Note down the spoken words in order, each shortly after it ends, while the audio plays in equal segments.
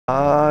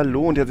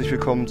Hallo und herzlich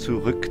willkommen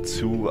zurück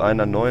zu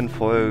einer neuen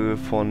Folge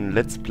von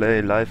Let's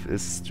Play Life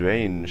is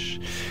Strange.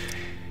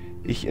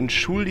 Ich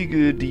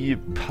entschuldige die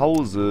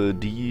Pause,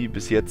 die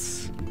bis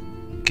jetzt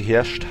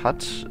geherrscht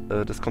hat.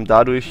 Das kommt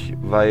dadurch,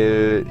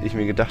 weil ich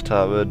mir gedacht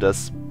habe,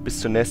 dass bis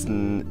zur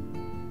nächsten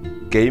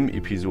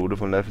Game-Episode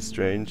von Life is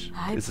Strange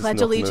ist es noch eine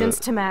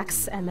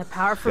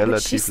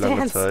relativ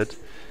lange Zeit.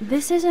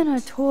 This isn't a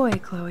toy,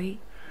 Chloe.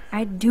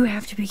 I do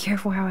have to be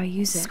careful how I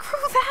use it. Screw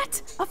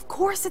that! Of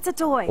course it's a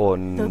toy.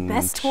 Und the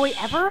best toy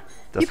ever.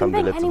 Das You can haben wir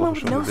bang letzte anyone Woche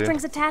with schon no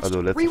strings gesehen. attached,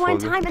 Also letzte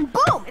rewind Folge. time, and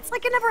boom! It's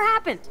like it never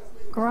happened.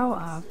 Grow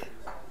up.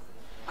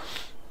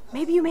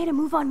 Maybe you made a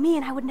move on me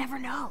and I would never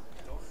know.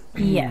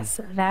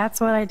 Yes, that's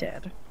what I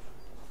did.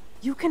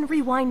 You can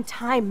rewind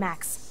time,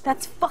 Max.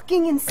 That's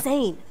fucking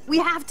insane. We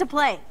have to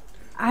play.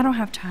 I don't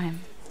have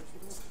time.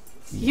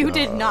 You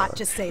did not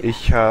just say that.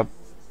 Ich hab...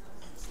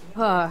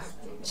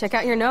 Check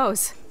out your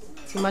nose.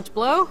 Too much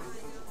blow?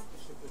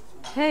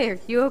 Hey, are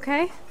you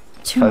okay?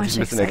 Too Falls much ich ein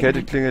bisschen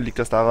erkältet excitement. klinge, liegt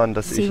das daran,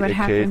 dass See ich what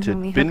happens erkältet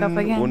when we bin hook up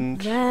again? und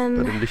bei Then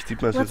dem Licht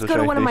sieht man es jetzt let's go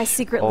to one of my wahrscheinlich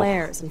secret auch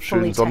lairs and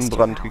fully schön test your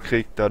Sonnenbrand power.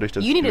 gekriegt, dadurch,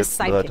 dass You ich die need a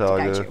letzten 3 psychic to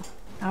guide Tage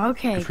you.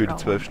 Okay, gefühlt girl.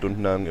 12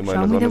 Stunden lang immer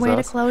Show in me der the way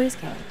Sonne to saß. Chloe's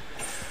cave.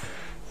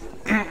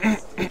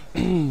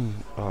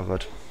 Oh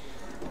Gott.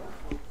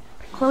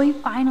 Chloe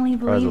finally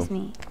believes Also,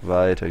 me.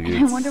 weiter I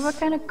geht's. wonder what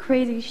kind of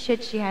crazy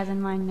shit she has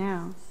in mind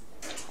now.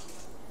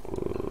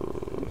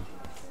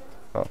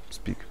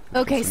 Speak.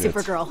 Okay, Was denn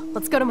jetzt? Supergirl,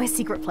 let's go to my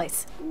secret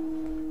place.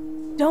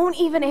 Don't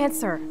even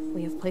answer.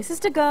 We have places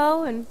to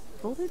go and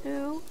people to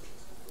do.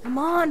 Come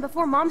on,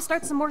 before Mom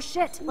starts some more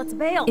shit. Let's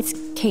bail. It's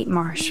Kate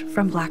Marsh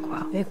from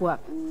Blackwell. Big whoop.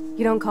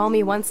 You don't call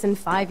me once in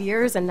 5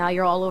 years and now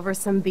you're all over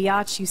some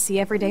biatch you see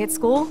every day at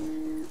school?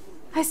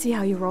 I see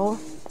how you roll.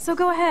 So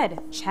go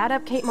ahead, chat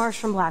up Kate Marsh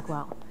from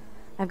Blackwell.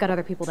 I've got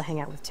other people to hang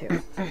out with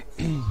too.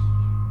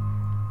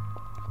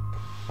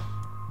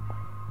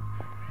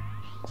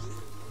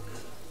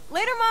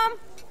 Later, Mom!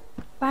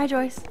 Bye,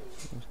 Joyce.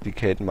 Die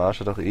Kate Marsh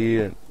hat doch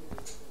eh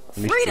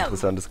nichts Freedom!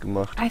 Interessantes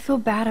gemacht. I feel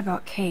bad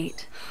about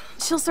Kate.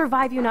 She'll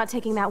survive you not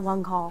taking that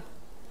one call.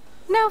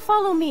 Now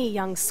follow me,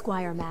 young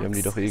Squire Max. Wir haben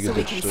die doch eh so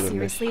we geditscht, can oder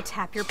seriously nicht?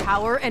 tap your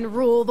power and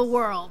rule the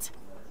world.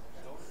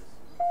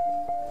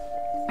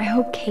 I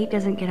hope Kate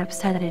doesn't get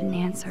upset that I didn't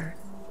answer.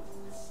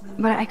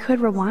 But I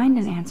could rewind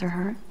and answer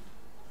her.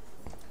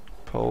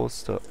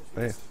 Poster.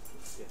 Hey.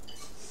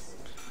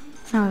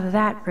 Oh,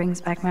 that brings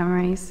back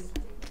memories.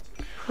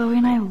 Chloe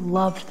and I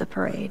loved the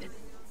parade.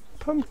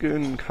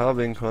 Pumpkin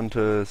Carving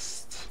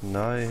Contest.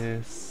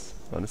 Nice.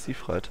 Wann ist die?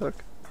 Freitag?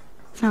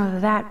 Oh,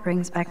 that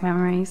brings back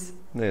memories.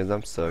 Nee,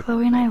 Samstag.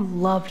 Chloe and I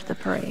loved the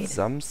parade.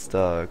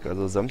 Samstag.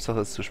 Also Samstag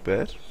ist zu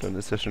spät. Dann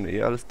ist ja schon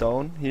eh alles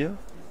down hier.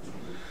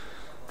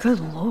 Good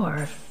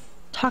lord.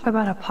 Talk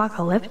about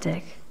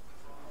apocalyptic.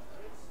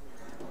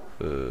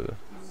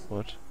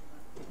 What?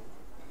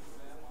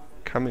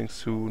 Coming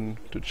soon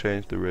to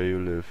change the way you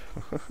live.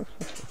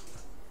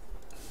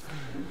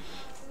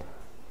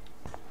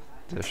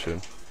 Sehr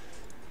schön.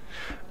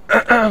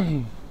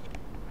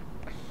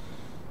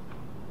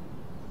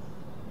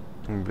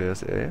 Und wer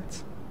ist er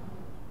jetzt?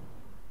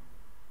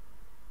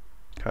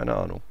 Keine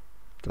Ahnung.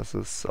 Das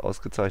ist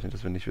ausgezeichnet,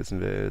 dass wir nicht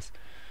wissen, wer er ist.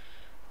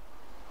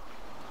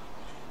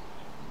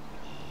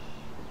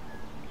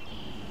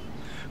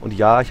 Und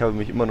ja, ich habe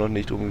mich immer noch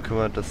nicht darum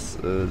gekümmert, dass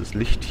das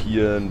Licht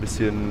hier ein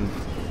bisschen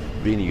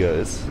weniger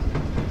ist.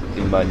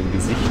 In meinem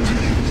Gesicht.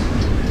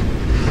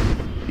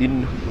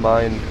 In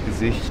mein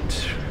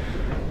Gesicht.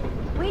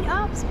 Wait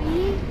up,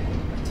 Speedy.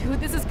 Dude,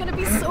 this is gonna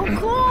be so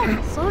cool!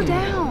 Slow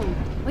down.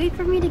 Wait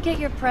for me to get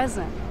your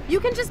present.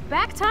 You can just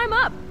back time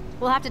up.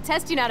 We'll have to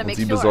test you now to Und make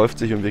sie sure. besäuft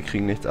sich und wir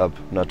kriegen nichts ab.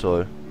 Na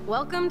toll.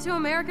 Welcome to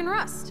American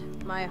Rust,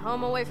 my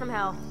home away from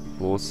hell.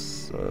 Wo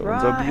ist unser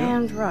Raw Bier?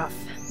 and rough.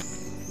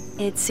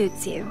 It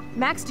suits you.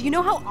 Max, do you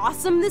know how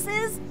awesome this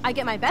is? I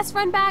get my best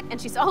friend back, and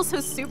she's also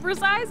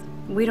supersized.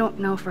 We don't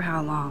know for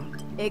how long.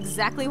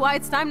 Exactly why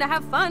it's time to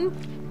have fun.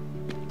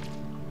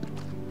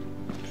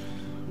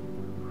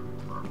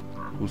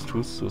 Hust,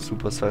 so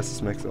super size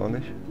ist Max auch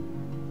nicht.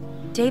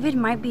 David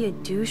might be a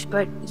douche,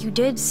 but you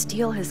did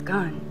steal his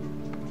gun.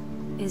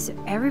 Is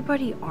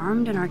everybody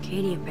armed in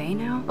Arcadia Bay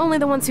now? Only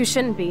the ones who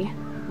shouldn't be,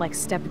 like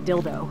Step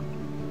Dildo.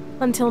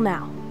 Until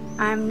now.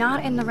 I'm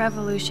not in the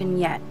revolution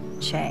yet,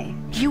 Che.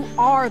 You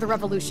are the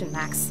revolution,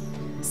 Max.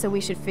 So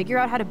we should figure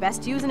out how to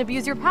best use and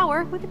abuse your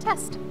power with a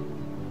test.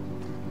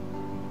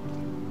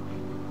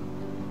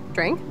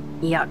 Drink?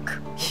 Yuck.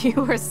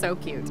 You are so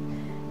cute.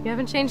 You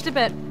haven't changed a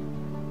bit.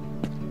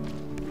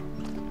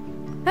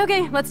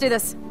 Okay, let's do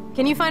this.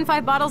 Can you find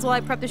 5 bottles while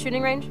I prep the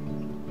shooting range?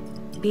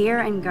 Beer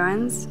and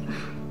guns?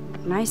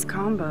 Nice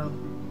combo.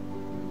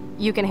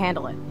 You can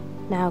handle it.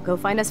 Now go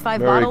find us 5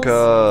 America,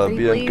 bottles.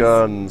 Pretty beer and please.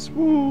 guns.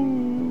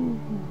 Woo!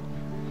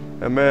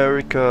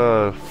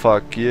 America,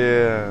 fuck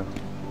yeah.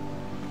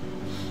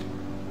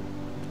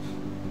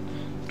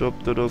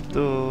 Dup, dup, dup,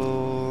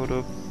 dup,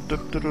 dup,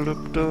 dup, dup,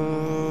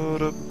 dup,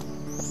 dup.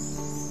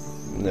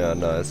 Ja,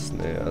 nice.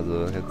 Nee,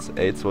 also jetzt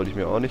AIDS wollte ich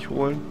mir auch nicht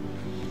holen.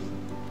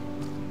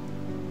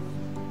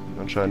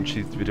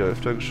 Anscheinend wird ja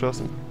öfter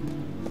geschossen.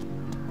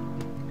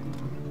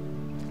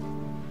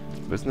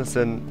 Müssen das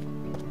denn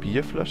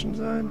Bierflaschen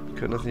sein?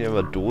 Können das nicht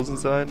einfach Dosen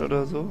sein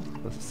oder so?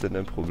 Was ist denn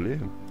ein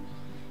Problem?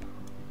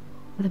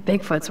 The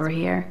Bigfoots were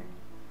here.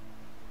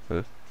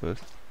 Was?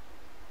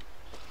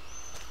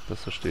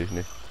 Das verstehe ich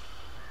nicht.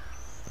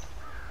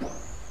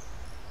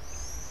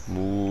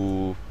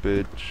 Move,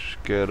 bitch,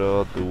 get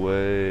out the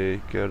way,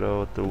 get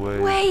out the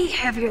way. Way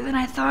heavier than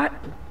I thought.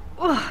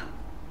 Ugh.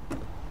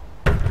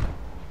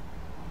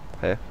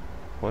 Hä?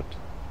 What?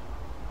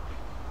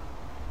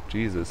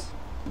 Jesus.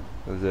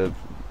 Das ist ja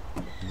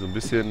so ein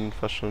bisschen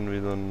fast schon wie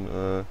so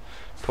ein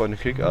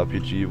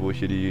Point-and-Click-RPG, wo ich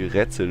hier die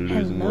Rätsel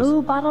lösen muss.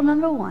 Hello, bottle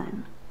number 1.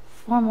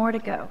 4 more to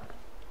go.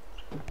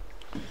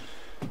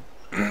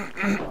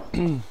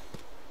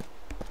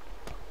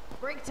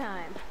 Break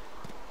time.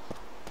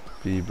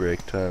 Wie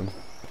Breaktime?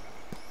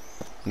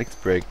 Nix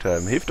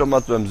Breaktime. Hilf doch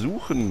mal beim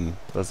Suchen.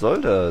 Was soll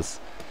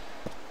das?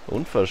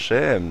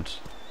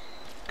 Unverschämt.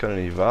 Kann ja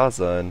nicht wahr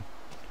sein.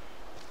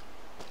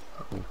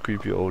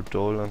 Creepy old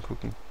doll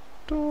angucken.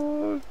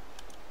 Doll.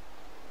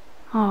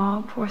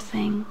 Oh, poor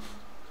thing.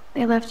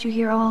 They left you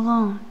here all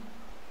alone.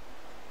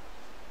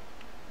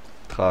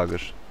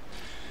 Tragisch.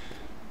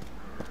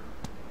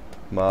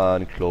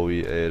 Mann,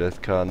 Chloe, ey,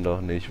 das kann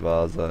doch nicht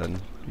wahr sein.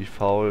 Wie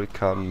faul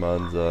kann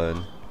man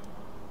sein?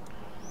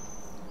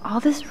 All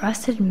this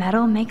rusted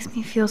metal makes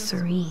me feel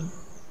serene.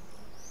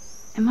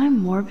 Am I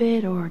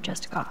morbid or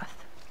just goth?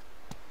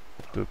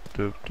 Dup,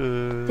 dup,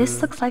 dup. This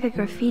looks like a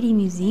graffiti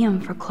museum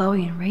for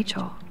Chloe and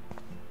Rachel.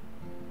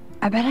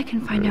 I bet I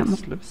can find out more.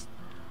 Bracelets?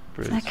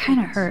 That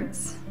kind of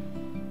hurts.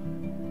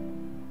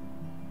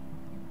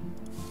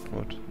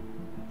 What?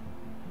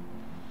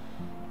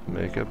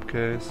 Make-up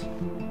case?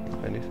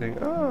 Anything?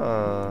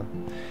 Ah.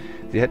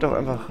 Sie hätte doch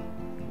einfach...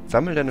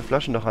 Sammel deine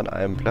Flaschen doch an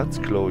einem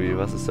Platz, Chloe.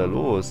 Was ist da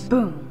los?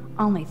 Boom.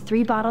 Only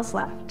 3 bottles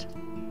left.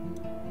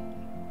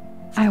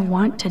 I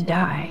want to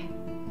die.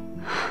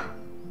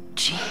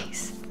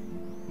 Jeez.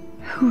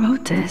 Who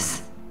wrote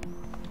this?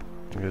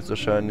 Jetzt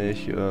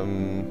wahrscheinlich,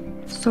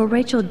 So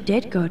Rachel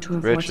did go to a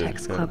Rachel,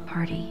 Vortex yeah. Club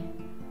party.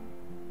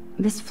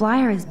 This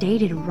flyer is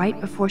dated right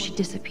before she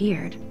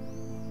disappeared.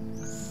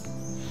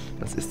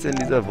 Was ist denn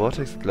dieser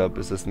Vortex Club?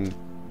 Ist das ein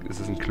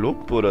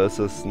Club oder ist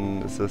das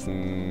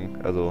ein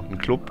also ein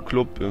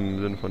Club im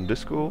Sinne von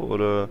Disco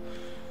oder?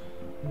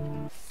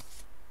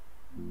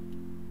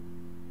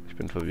 Ich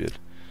bin verwirrt.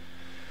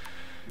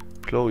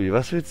 Chloe,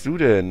 was willst du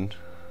denn?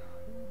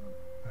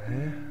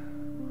 Hä?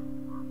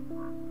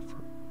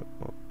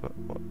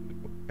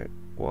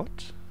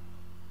 What?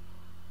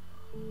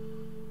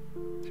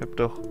 Ich hab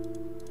doch...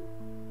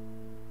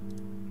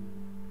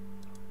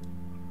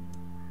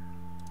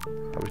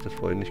 Habe ich das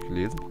vorhin nicht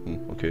gelesen?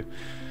 Okay.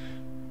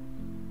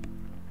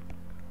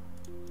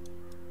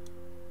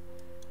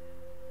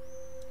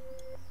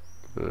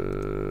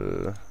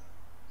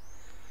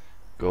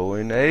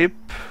 Going Ape.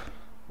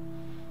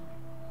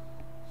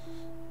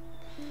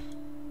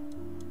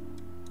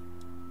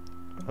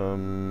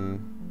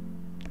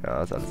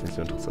 Ja, ist alles nicht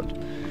so interessant.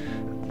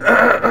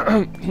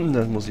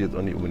 Das muss ich jetzt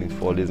auch nicht unbedingt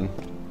vorlesen.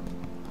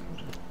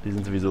 Die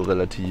sind sowieso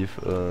relativ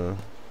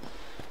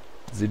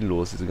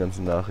sinnlos, diese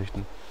ganzen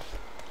Nachrichten.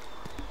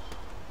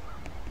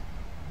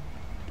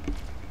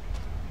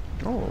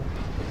 Oh.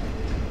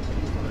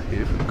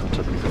 Hilfe, Gott,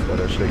 hat mich das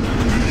gerade erschreckt.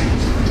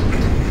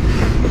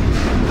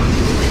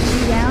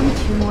 3 down,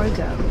 2 more to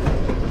go.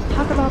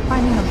 Talk about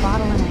finding a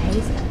bottle in a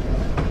haystack.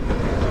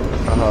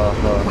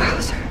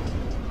 Wowzer.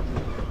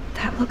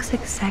 That looks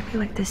exactly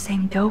like the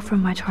same dough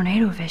from my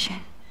tornado vision.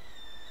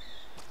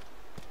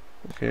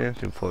 Okay,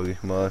 dem folge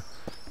ich mal.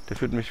 Der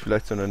führt mich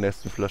vielleicht zu einer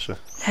nächsten Flasche.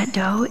 That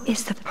dough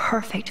is the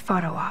perfect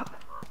photo op.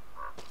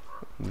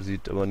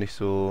 Sieht aber nicht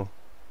so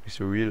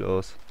real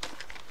aus.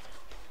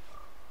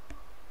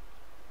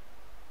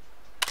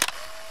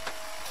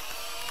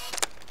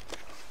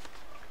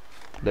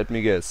 Let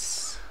me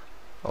guess.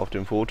 Auf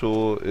dem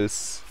Foto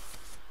ist...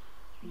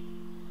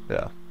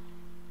 Ja.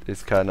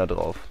 Ist keiner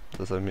drauf.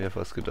 Das habe ich mir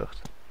fast gedacht.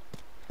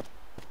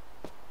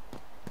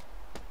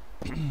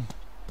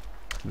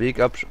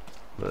 Weg ab...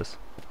 Was?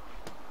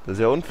 Das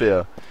ist ja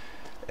unfair.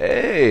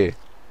 Ey!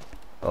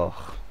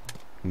 Ach.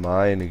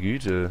 Meine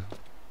Güte.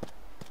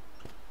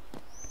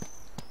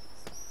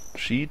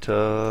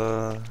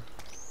 Cheater.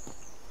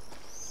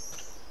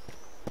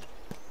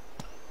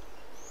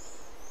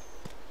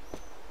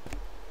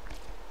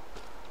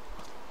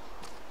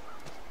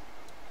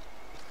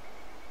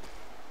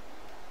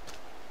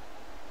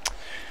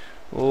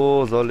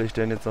 Wo soll ich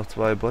denn jetzt noch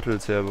 2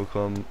 Bottles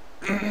herbekommen?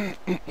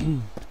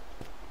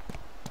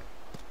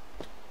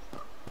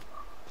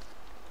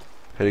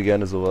 Ich hätte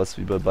gerne sowas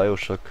wie bei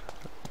Bioshock.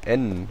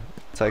 N.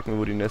 Zeig mir,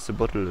 wo die nächste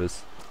Bottle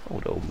ist. Oh,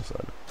 da oben ist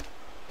eine.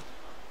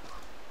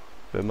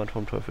 Wenn man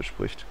vom Teufel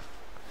spricht.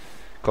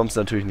 Kommst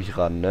natürlich nicht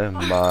ran, ne?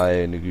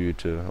 Meine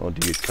Güte.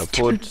 Und die geht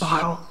kaputt.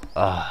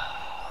 Ah.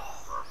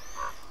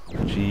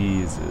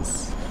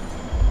 Jesus.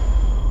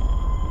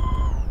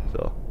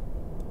 So.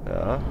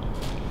 Ja.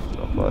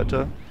 Noch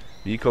weiter.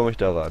 Wie komme ich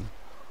da ran?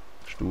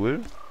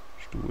 Stuhl?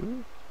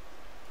 Stuhl?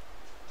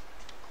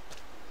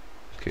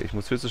 Okay, ich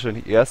muss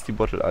höchstwahrscheinlich erst die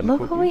Bottle Look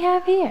what we angucken.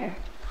 have here.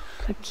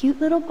 A cute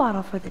little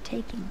bottle for the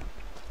taking.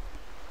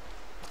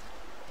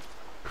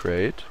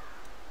 Great.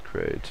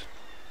 Great.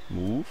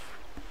 Move.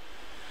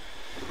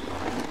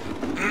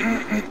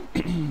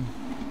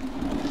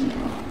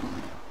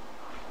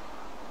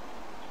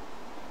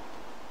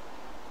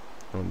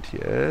 Und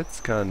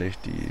jetzt kann ich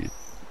die...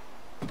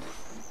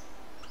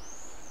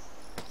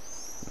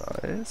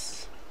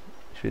 Nice.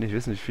 Ich will nicht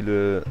wissen,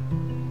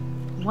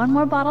 One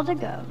more bottle to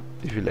go.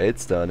 wie viel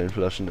AIDS da in den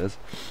Flaschen ist.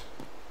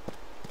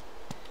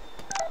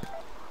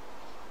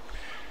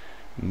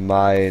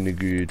 Meine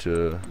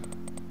Güte.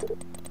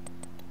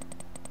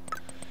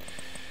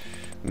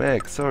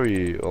 Max,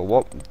 sorry. Oh,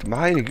 wow.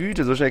 Meine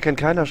Güte, so schnell kann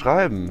keiner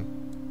schreiben.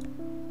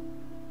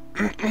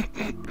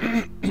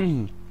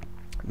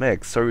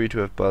 Max, sorry to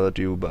have bothered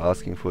you by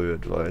asking for your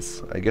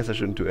advice. I guess I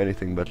shouldn't do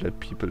anything but let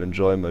people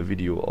enjoy my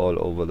video all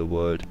over the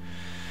world.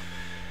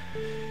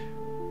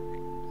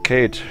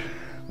 Kate,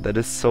 that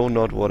is so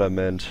not what I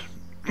meant.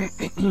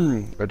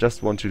 I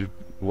just want you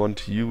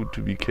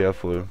to be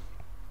careful.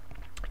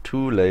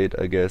 Too late,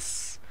 I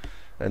guess.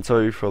 And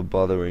sorry for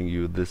bothering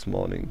you this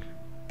morning.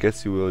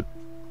 Guess you were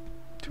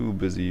too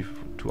busy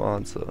to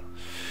answer.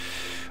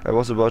 I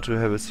was about to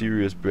have a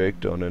serious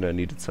breakdown and I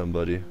needed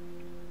somebody.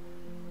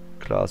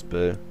 Class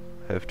Bell,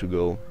 have to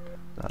go.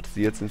 Hatte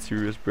sie jetzt einen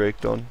serious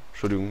breakdown?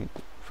 Entschuldigung,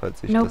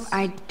 falls ich Nope, das...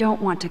 I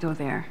don't want to go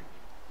there.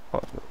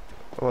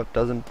 Aber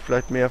da sind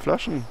vielleicht mehr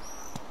Flaschen.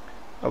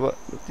 Aber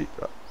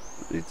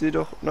ich sehe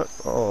doch...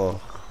 Oh,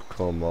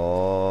 come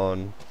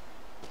on.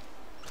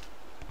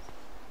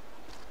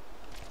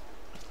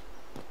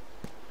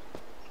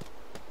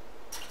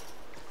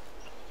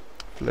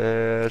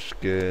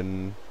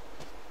 Fläschchen.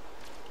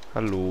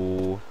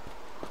 Hallo.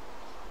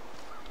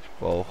 Ich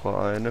brauche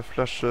eine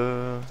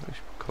Flasche.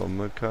 Ich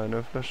bekomme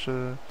keine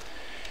Flasche.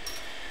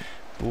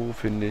 Wo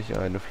finde ich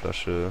eine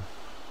Flasche?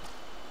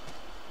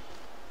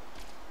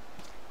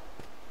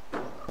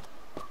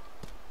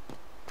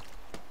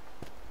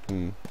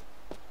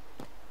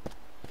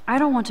 I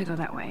don't want to go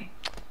that way.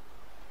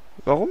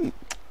 Warum?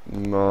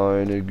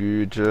 Meine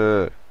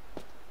Güte.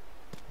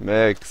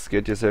 Max,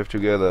 get yourself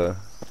together.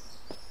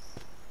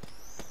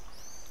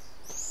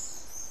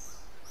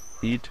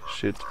 Eat,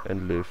 shit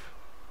and live.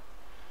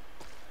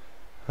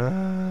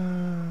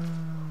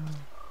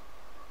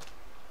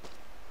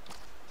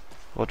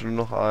 Brauchte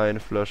nur noch eine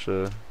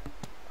Flasche.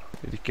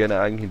 Hätte ich gerne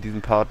eigentlich in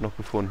diesem Part noch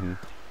gefunden.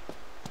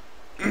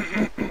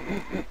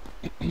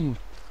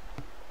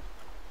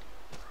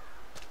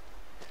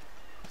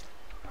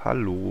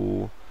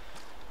 Hallo.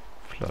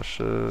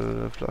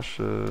 Flasche,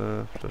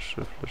 Flasche,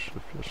 Flasche, Flasche,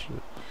 Flasche.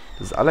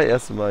 Das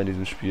allererste Mal in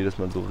diesem Spiel, dass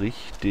man so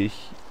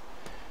richtig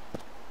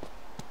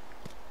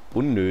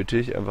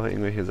unnötig einfach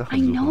irgendwelche Sachen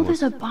I suchen know muss.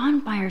 there's a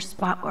bonfire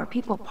spot where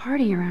people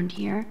party around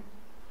here.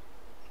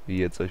 Wie,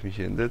 jetzt soll ich mich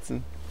hier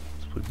hinsetzen?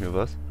 Das bringt mir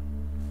was.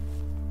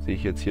 Sehe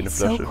ich jetzt hier eine It's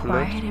so Flasche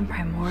quiet vielleicht? and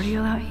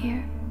primordial out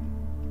here.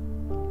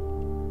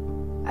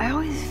 I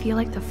always feel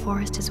like the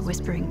forest is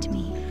whispering to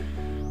me.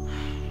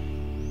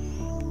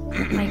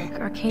 Like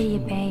Arcadia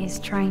Bay is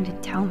trying to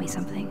tell me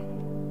something.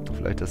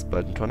 Vielleicht, dass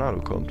bald ein Tornado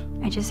kommt.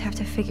 I just have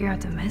to figure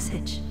out the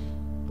message.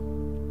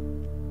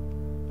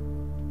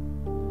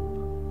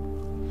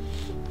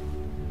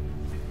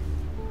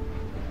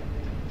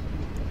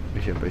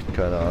 Ich habe echt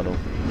keine Ahnung.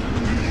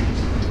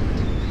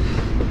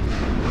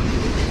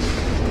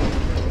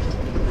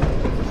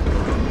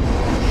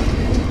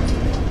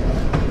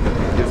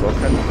 Hier ist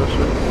auch keine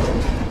Flasche.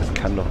 Das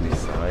kann doch nicht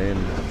sein.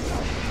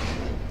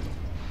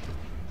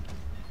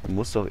 Da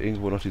muss doch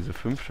irgendwo noch diese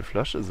 5.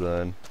 Flasche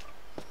sein.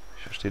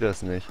 Ich verstehe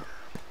das nicht.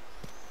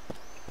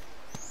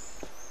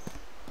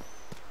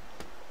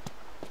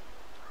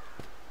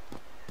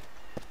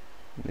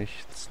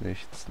 Nichts,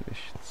 nichts,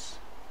 nichts.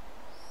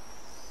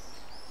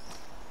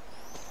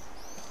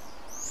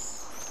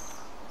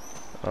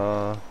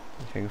 Ah,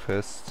 ich hänge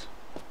fest.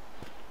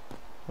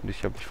 Und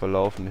ich habe mich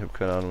verlaufen. Ich habe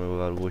keine Ahnung mehr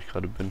gerade, wo ich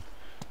gerade bin.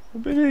 Wo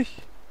bin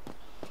ich?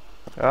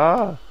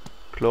 Ah,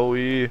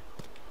 Chloe.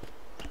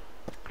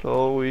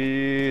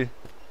 Chloe.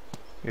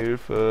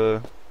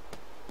 Hilfe.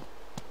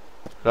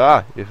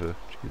 Ah, Hilfe.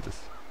 Jesus.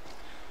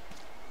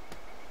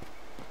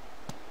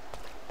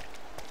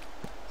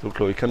 So,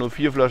 Chloe, ich kann nur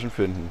 4 Flaschen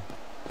finden.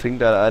 Trink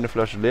deine eine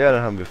Flasche leer,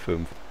 dann haben wir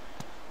 5.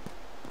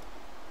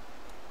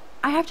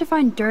 I have to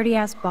find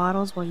dirty-ass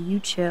bottles while you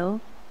chill?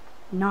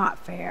 Not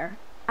fair.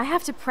 I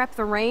have to prep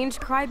the range,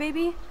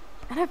 crybaby.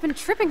 And I've been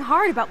tripping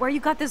hard about where you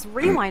got this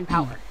rewind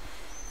power.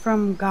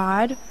 From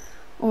God?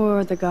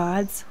 Or the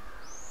gods?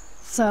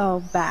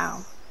 So,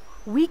 bow.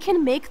 We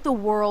can make the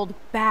world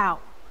bow.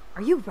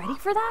 Are you ready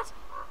for that?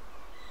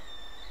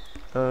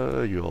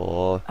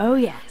 Ja. Oh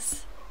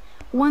yes.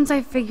 Once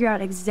I figure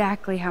out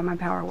exactly how my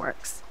power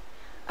works.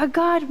 A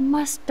god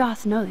must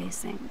doth know these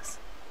things.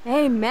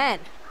 Amen.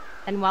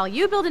 And while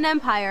you build an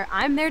empire,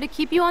 I'm there to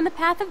keep you on the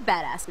path of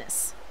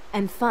badassness.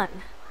 And fun.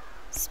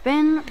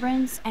 Spin,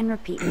 rinse, and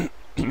repeat.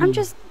 I'm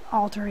just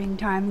altering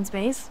time and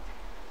space.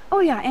 Oh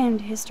yeah,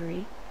 and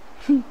history.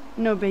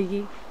 No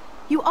biggie.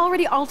 You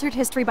already altered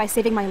history by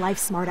saving my life,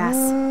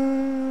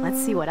 smartass.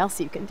 Let's see what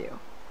else you can do.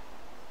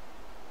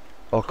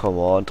 Oh, come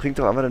on. Trink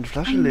doch einmal deine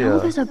Flasche I know leer.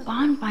 there's a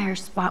bonfire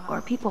spot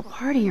where people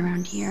party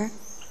around here.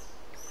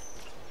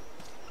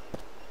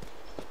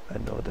 I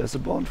know there's a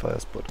bonfire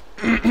spot.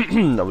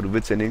 Aber du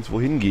willst ja nirgendwo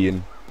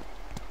hingehen.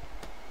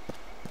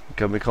 Ich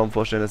kann mir kaum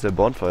vorstellen, dass der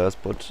bonfire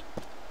spot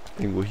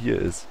irgendwo hier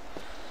ist.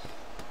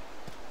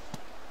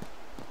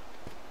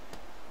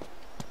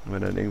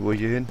 Wenn dann irgendwo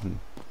hier hinten.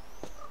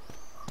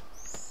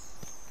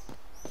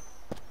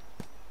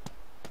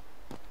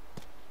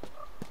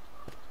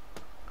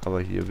 Aber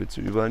hier willst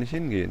du überall nicht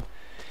hingehen.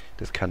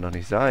 Das kann doch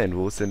nicht sein.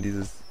 Wo ist denn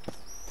dieses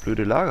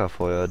blöde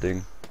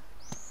Lagerfeuer-Ding?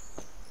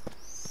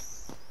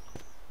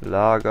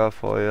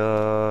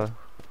 Lagerfeuer,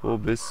 wo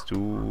bist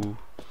du?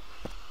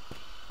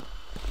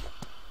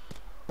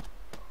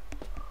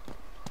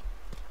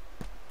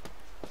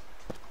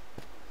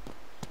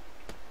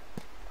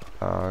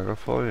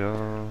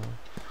 Lagerfeuer.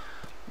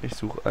 Ich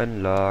suche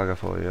ein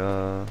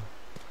Lagerfeuer.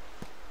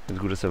 Ich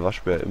finde gut, dass der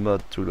Waschbär immer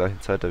zur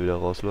gleichen Zeit da wieder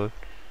rausläuft.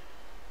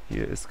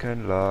 Hier ist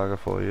kein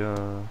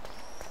Lagerfeuer.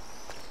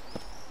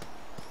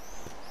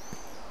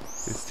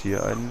 Ist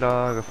hier ein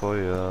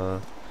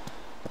Lagerfeuer?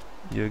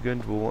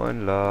 Irgendwo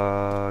ein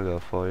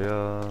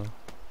Lagerfeuer.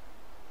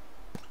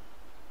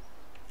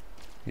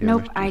 Hier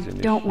Nope, I möchte ich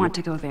nicht don't hin- want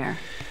to go there.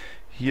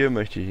 Hier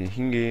möchte ich nicht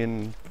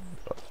hingehen.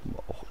 Was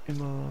auch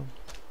immer.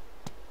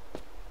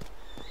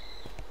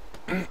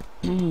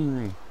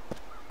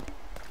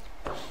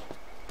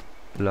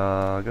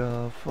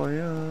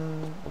 Lagerfeuer.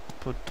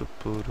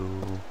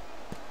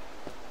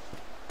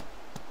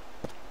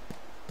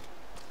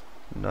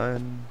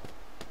 Nein.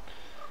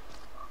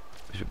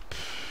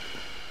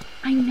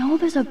 I know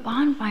there's a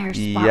bonfire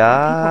spot Ja. where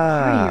people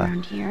party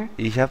around here.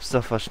 Ich hab's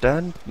doch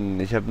verstanden.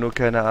 Ich habe nur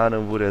keine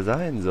Ahnung, wo der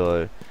sein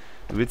soll.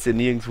 Du willst ja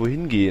nirgendwo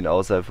hingehen,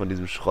 außerhalb von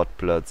diesem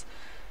Schrottplatz.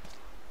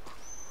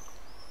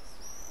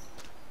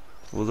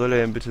 Wo soll er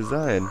denn bitte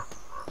sein?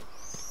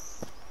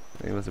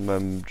 Irgendwas in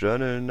meinem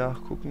Journal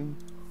nachgucken?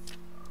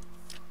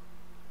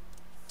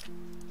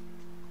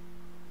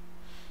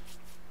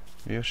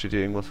 Hier steht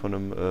hier irgendwas von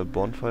einem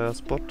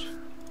Bonfire-Spot.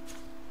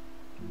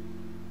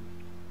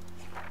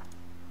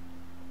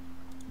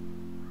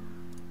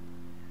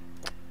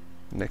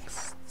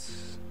 Next.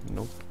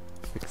 Nope.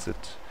 Exit.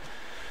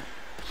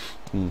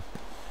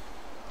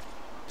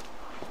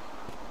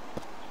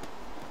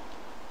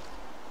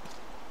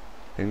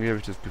 Irgendwie habe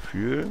ich das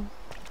Gefühl,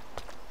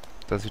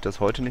 dass ich das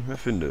heute nicht mehr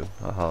finde.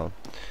 Aha.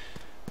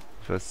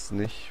 Ich weiß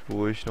nicht,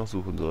 wo ich noch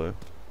suchen soll.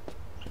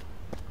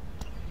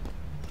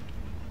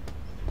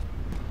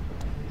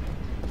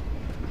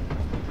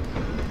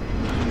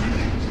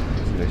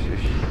 Weiß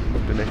nicht,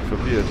 ich bin echt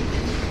verwirrt.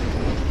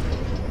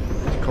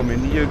 Ich komme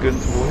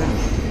nirgendwo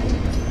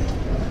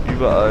hin.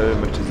 Überall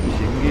möchte sie nicht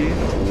hingehen,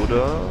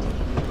 oder?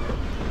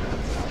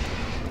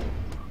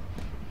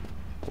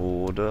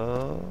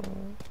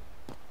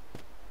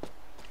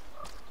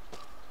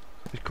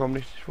 Ich komme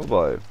nicht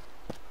vorbei.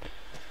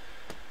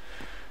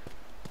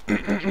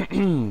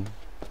 Und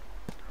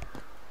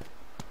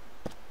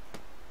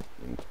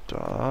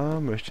da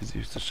möchte sie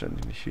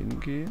höchstwahrscheinlich nicht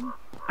hingehen.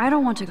 I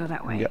don't want to go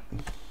that way. Ja.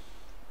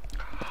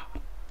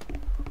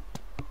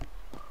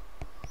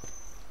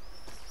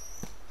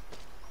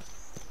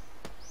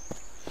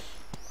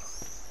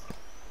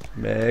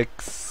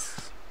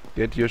 Max,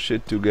 get your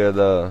shit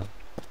together.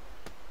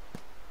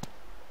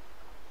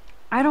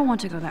 I don't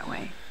want to go that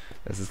way.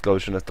 Es ist, glaube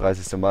ich, schon das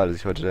 30. Mal, dass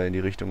ich heute da in die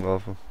Richtung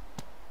laufe.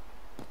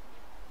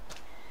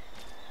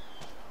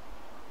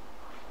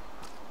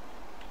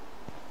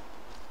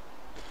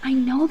 I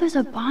know there's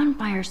a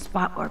bonfire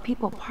spot where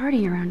people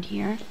party around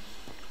here.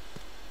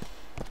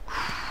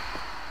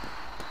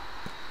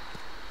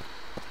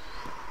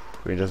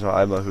 Wenn ich das noch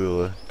einmal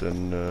höre,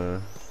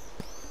 dann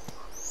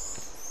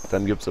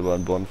gibt's aber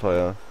ein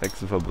Bonfire.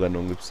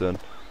 Hexenverbrennung gibt's dann.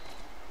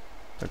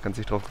 Da kannst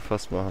du dich drauf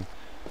gefasst machen.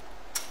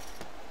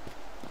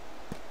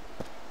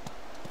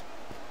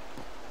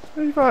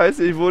 Ich weiß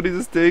nicht, wo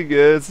dieses Ding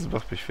ist. Das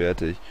macht mich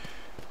fertig.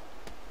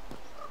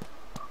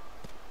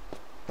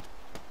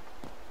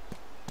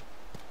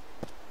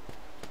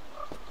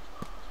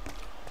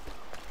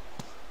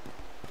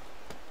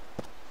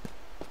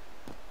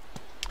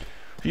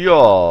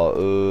 Ja,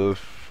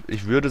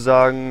 ich würde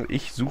sagen,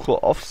 ich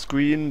suche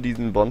offscreen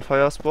diesen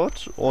Bonfire-Spot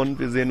und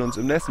wir sehen uns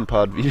im nächsten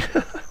Part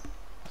wieder.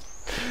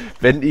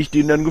 Wenn ich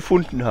den dann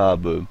gefunden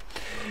habe.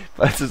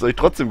 Falls es euch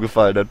trotzdem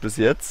gefallen hat bis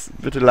jetzt,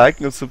 bitte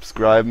liken und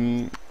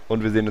subscriben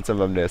und wir sehen uns dann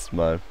beim nächsten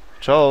Mal.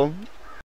 Ciao!